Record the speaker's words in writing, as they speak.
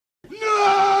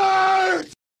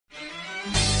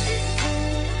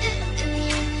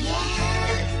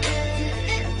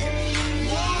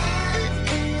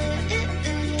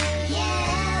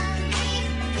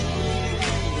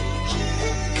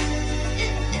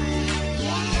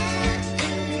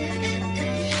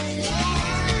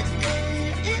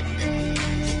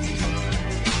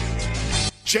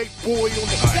J Boy on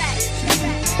the back.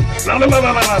 I'm gonna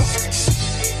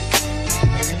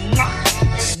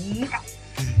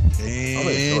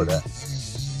ignore that.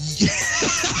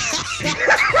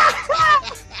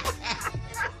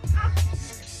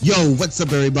 Yo, what's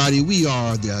up, everybody? We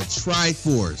are the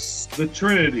Triforce, the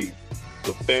Trinity,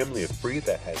 the family of three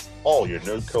that has all your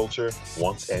nerd culture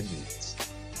wants and needs.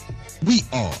 We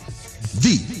are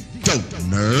the Dope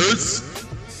Nerds,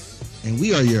 and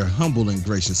we are your humble and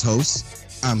gracious hosts.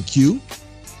 I'm Q.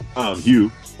 I'm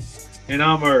Hugh. And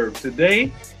I'm Irv.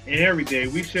 Today and every day,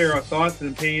 we share our thoughts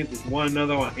and opinions with one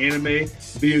another on anime,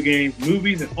 video games,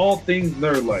 movies, and all things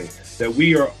nerd-like that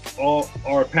we are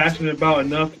passionate about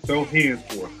enough to throw hands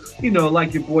for. You know,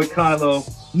 like your boy Kylo.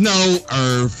 No,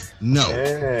 Irv, no.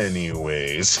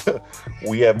 Anyways,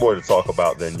 we have more to talk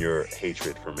about than your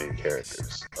hatred for main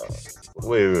characters.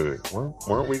 Wait.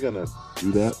 Weren't we gonna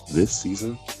do that this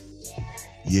season?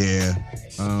 Yeah.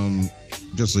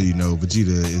 Just so you know,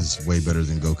 Vegeta is way better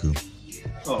than Goku.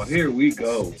 Oh, here we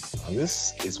go.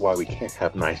 This is why we can't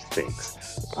have nice things.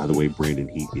 By the way, Brandon,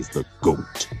 he is the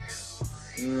GOAT.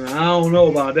 I don't know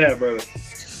about that, brother.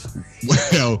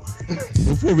 Well,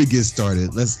 before we get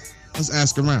started, let's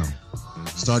ask around,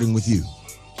 starting with you.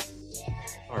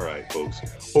 All right, folks.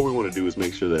 What we want to do is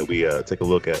make sure that we take a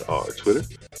look at our Twitter.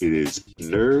 It is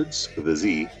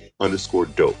nerds_dope.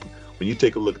 When you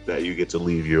take a look at that, you get to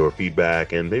leave your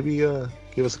feedback and maybe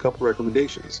give us a couple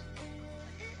recommendations.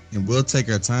 And we'll take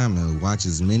our time and watch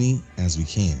as many as we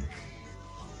can.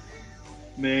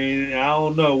 Man, I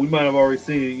don't know. We might have already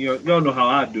seen it. Y'all know how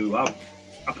I do. I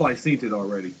probably seen it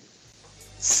already.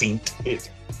 Seen it?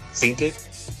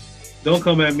 Don't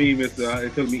come at me, mister.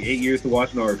 It took me 8 years to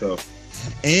watch Naruto.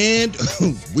 And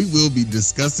we will be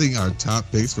discussing our top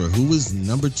picks for who is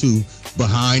number 2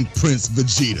 behind Prince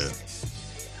Vegeta.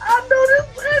 I know this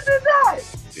Brandon died.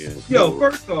 Yeah, Yo,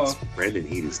 first off, Brandon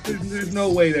Heat is there's no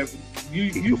way that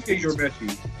you say your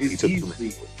Meshi is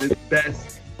easily the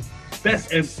best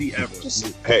MC ever.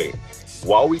 Hey,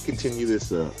 while we continue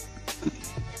this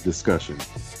discussion,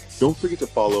 don't forget to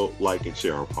follow, like, and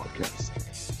share our podcast.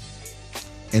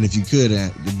 And if you could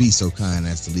be so kind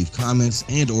as to leave comments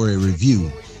and or a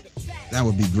review, that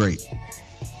would be great.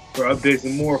 For updates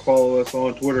and more, follow us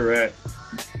on Twitter at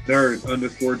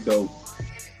nerds_dope.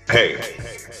 Hey.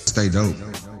 Stay dope.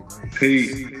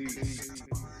 Peace.